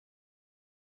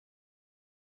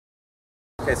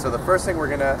Okay, so the first thing we're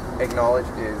going to acknowledge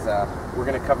is we're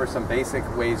going to cover some basic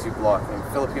ways you block in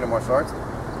Filipino martial arts.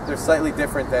 They're slightly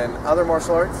different than other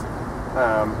martial arts.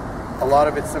 A lot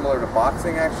of it's similar to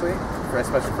boxing actually,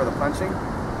 especially for the punching,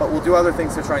 but we'll do other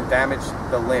things to try and damage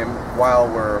the limb while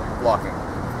we're blocking.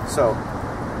 So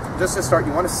just to start,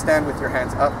 you want to stand with your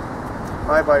hands up,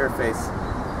 high by your face,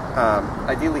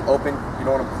 ideally open. You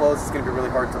don't want them closed. It's going to be really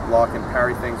hard to block and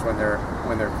parry things when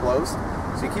they're closed.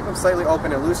 So you keep them slightly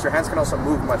open and loose. Your hands can also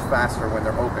move much faster when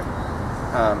they're open.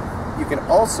 You can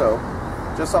also,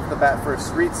 just off the bat for a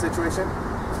street situation,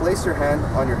 place your hand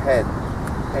on your head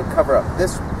and cover up.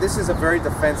 This is a very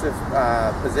defensive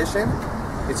position.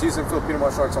 It's used in Filipino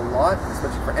martial arts a lot,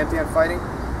 especially for empty hand fighting.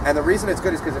 And the reason it's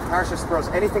good is because if Harsh just throws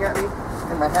anything at me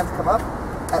and my hands come up,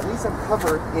 at least I'm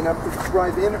covered enough to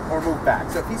drive in or move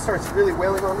back. So if he starts really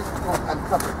wailing on me, I'm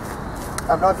covered.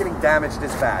 I'm not getting damaged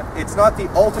as bad. It's not the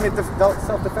ultimate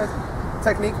self-defense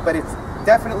technique, but it's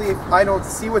definitely, if I don't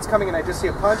see what's coming and I just see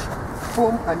a punch,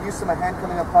 boom, I'm used to my hand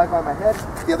coming up high by my head,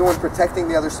 the other one protecting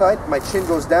the other side, my chin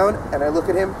goes down and I look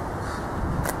at him.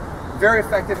 Very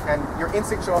effective, and your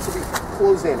instinct should also be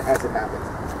close in as it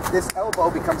happens. This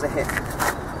elbow becomes a hit.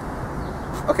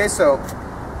 Okay, so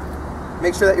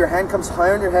make sure that your hand comes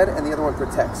high on your head and the other one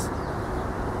protects.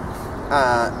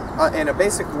 In a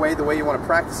basic way, the way you want to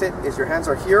practice it is your hands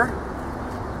are here,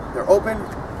 they're open,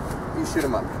 you shoot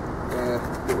them up.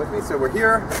 Get with me? So we're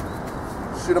here,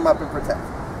 shoot them up and protect.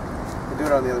 You do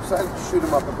it on the other side, shoot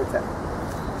them up and protect.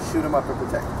 Shoot them up and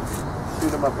protect. Shoot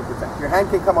them up and protect. Your hand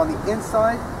can come on the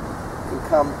inside, can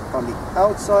come on the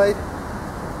outside.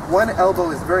 One elbow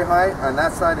is very high on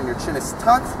that side and your chin is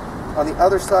tucked. On the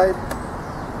other side,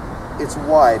 it's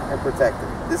wide and protected.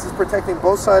 This is protecting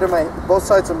both sides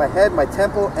of my head, my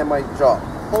temple, and my jaw.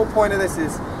 The whole point of this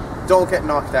is don't get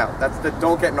knocked out. That's the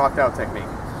don't get knocked out technique.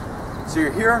 So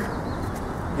you're here,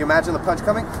 you imagine the punch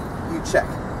coming, you check.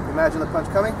 You imagine the punch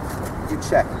coming, you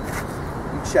check.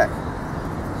 You check.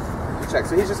 You check.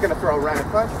 So he's just going to throw a random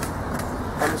punch.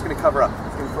 I'm just going to cover up.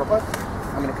 He's going to throw a punch.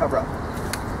 I'm going to cover up.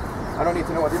 I don't need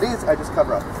to know what it is, I just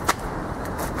cover up.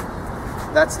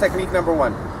 That's technique number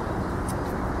one.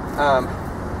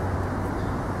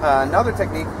 Another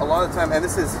technique, a lot of the time, and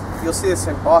this is, you'll see this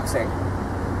in boxing,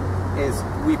 is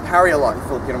we parry a lot in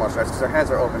Filipino martial arts because our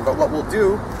hands are open. But what we'll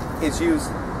do is use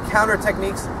counter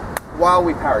techniques while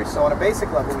we parry. So on a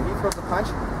basic level, when he throws a punch,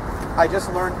 I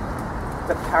just learned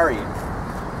to parry it.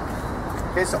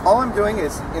 Okay, so all I'm doing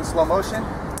is, in slow motion,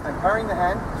 I'm parrying the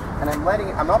hand, and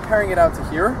I'm not parrying it out to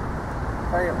here, I'm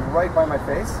parrying it right by my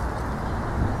face,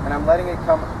 and I'm letting it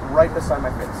come right beside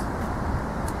my face.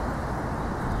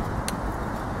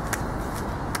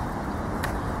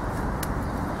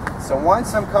 So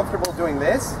once I'm comfortable doing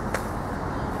this,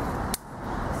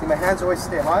 see my hands always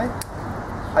stay high,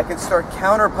 I can start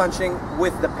counter punching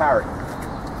with the parry.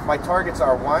 My targets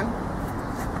are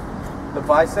 1, the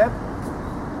bicep,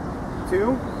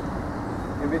 2,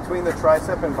 in between the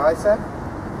tricep and bicep,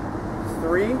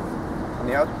 3, on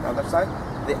the other side,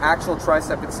 the actual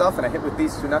tricep itself, and I hit with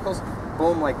these 2 knuckles,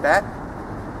 boom, like that,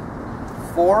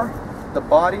 4, the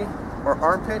body or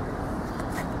armpit,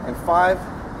 and 5,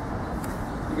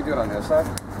 you can do it on the other side,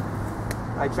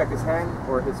 I check his hand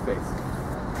or his face.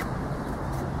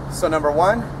 So number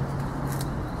 1,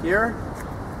 here,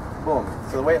 boom.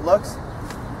 So the way it looks,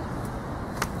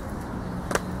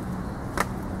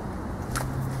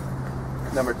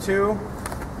 number 2,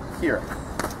 here.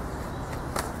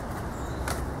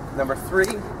 Number 3,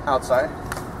 outside.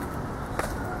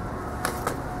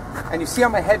 And you see how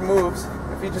my head moves.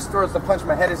 If he just throws the punch,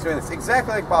 my head is doing this,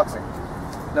 exactly like boxing.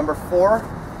 Number 4,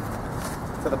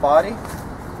 to the body,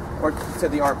 or to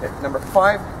the armpit. Number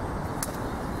 5,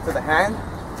 to the hand.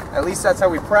 At least that's how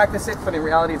we practice it, but in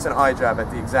reality it's an eye jab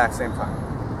at the exact same time.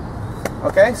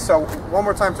 Okay, so one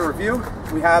more time to review.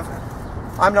 We have,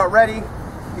 I'm not ready,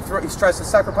 he tries to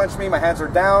sucker punch me, my hands are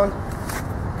down,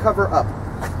 cover up.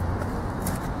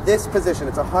 This position,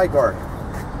 it's a high guard.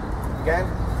 Again,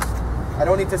 I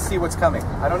don't need to see what's coming.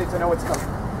 I don't need to know what's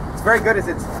coming. It's very good, it's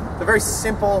a very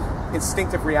simple,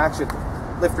 instinctive reaction.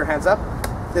 Lift your hands up.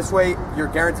 This way, you're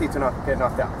guaranteed to not get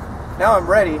knocked out. Now I'm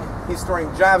ready. He's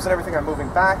throwing jabs and everything. I'm moving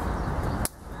back.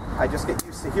 I just get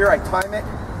used to here. I time it.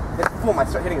 Then boom, I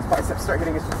start hitting his biceps, start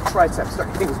hitting his triceps, start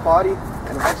hitting his body,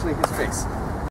 and eventually his face.